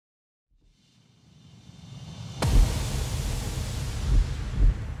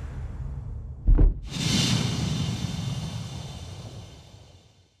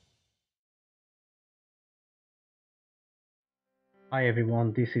Hi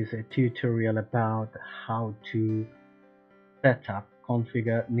everyone, this is a tutorial about how to set up,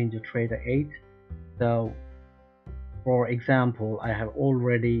 configure NinjaTrader 8. So for example, I have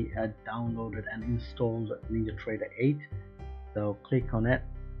already downloaded and installed NinjaTrader 8. So click on it.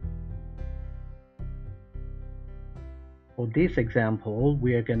 For this example,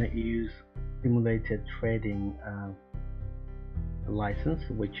 we are going to use simulated trading license,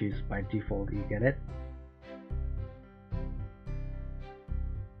 which is by default you get it.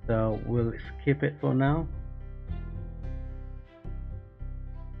 So we'll skip it for now.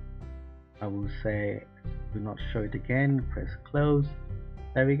 I will say do not show it again, press close.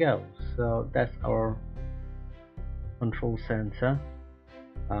 There we go. So that's our control center.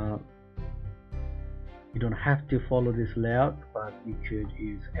 You don't have to follow this layout, but you could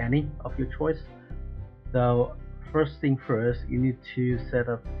use any of your choice. So first thing first, you need to set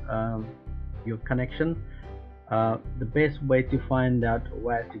up your connection. The best way to find out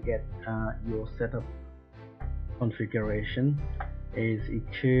where to get your setup configuration is you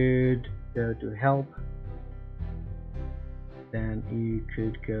could go to help, then you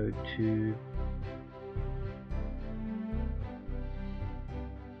could go to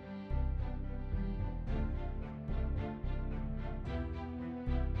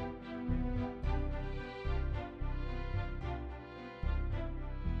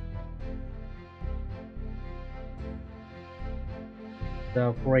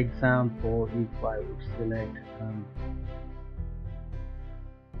so for example, if I would select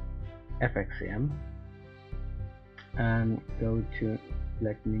FXM and go to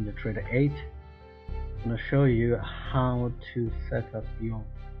select NinjaTrader 8, I'm going to show you how to set up your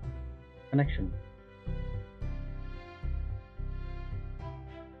connection.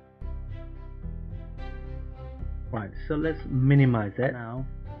 Right, so let's minimize it. Now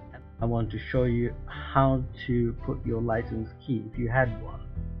I want to show you how to put your license key if you had one.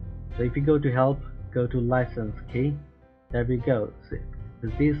 So if you go to help, go to license key, there we go. So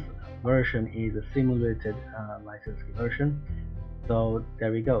this version is a simulated license key version. So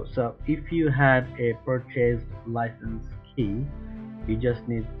there we go. So if you had a purchased license key, you just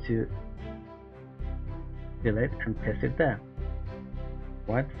need to select and paste it there.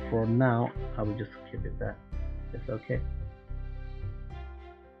 Right, for now I will just keep it there. It's okay.